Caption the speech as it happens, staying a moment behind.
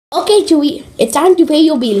Okay, Chewy, it's time to pay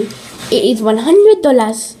your bill. It is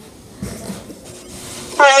 $100.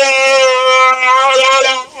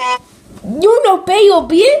 You not pay your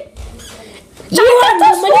bill? You have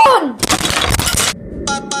the money.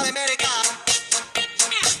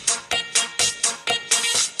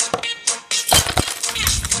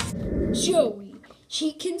 Joey,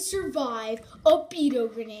 she can survive a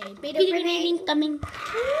Beto grenade. Beto grenade incoming.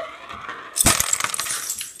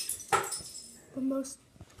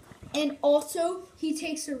 And also, he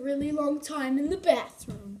takes a really long time in the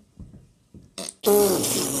bathroom.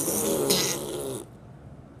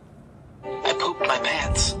 I pooped my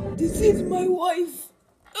pants. This is my wife.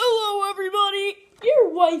 Hello, everybody.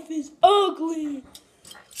 Your wife is ugly.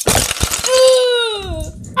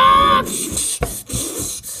 Ah!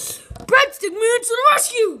 Breadstick man to the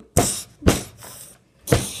rescue!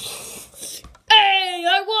 Hey,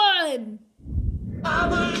 I won! I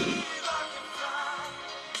believe I can fly.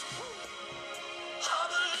 I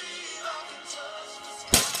believe I can touch the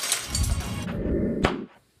sky.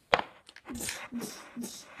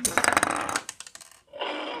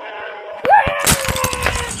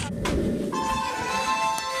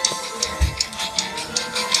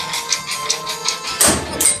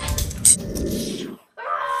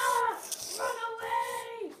 Run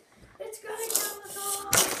away! It's gonna kill us all!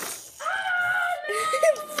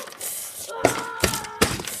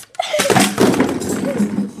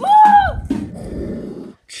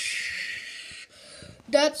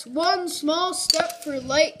 That's one small step for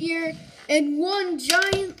Lightyear and one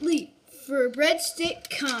giant leap for breadstick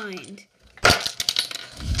kind.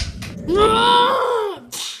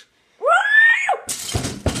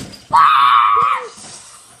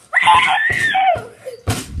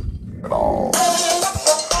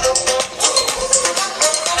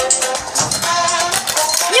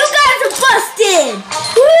 You guys are busted!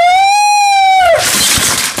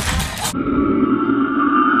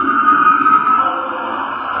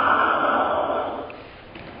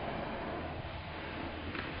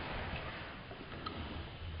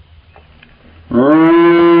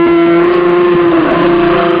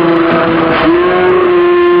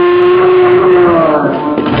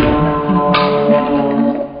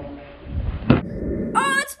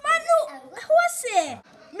 Oh, it's my new horse!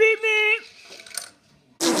 Me.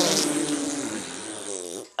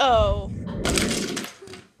 Oh.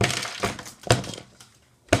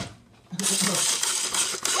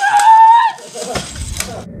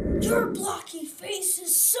 Your blocky face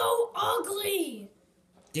is so ugly!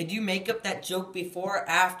 Did you make up that joke before or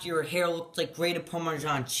after your hair looked like grated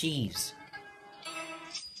Parmesan cheese?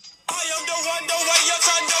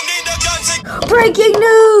 Breaking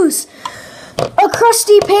news! A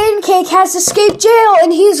crusty pancake has escaped jail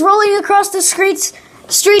and he's rolling across the streets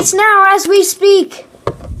now as we speak.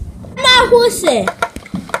 My horse!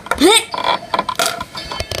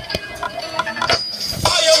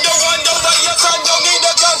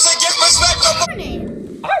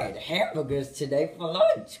 I had hamburgers today for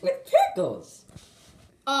lunch with pickles.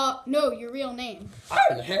 No, your real name. I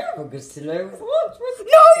had hamburgers today with lunch with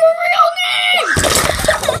No, your real name!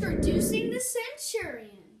 Introducing the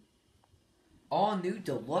Centurion. all new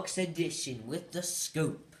deluxe edition with the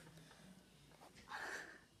scoop.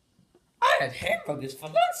 I had hamburgers for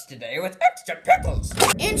lunch today with extra pickles.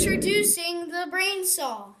 Introducing the Brain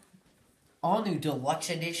Saw. All new deluxe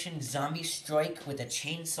edition zombie strike with a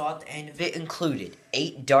chainsaw at the end of it included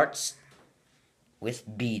 8 darts with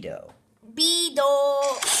Beto.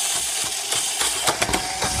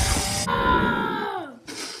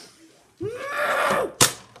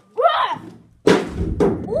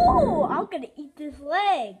 Ooh, I'm gonna eat this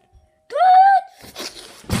leg.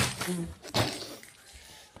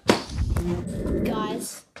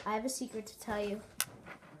 Guys, I have a secret to tell you.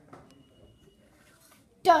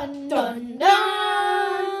 Dun dun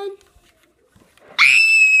dun!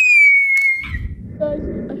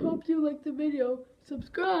 Guys, I hope you liked the video.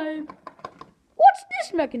 Subscribe. What's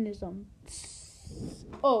this mechanism?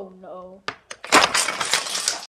 Oh no.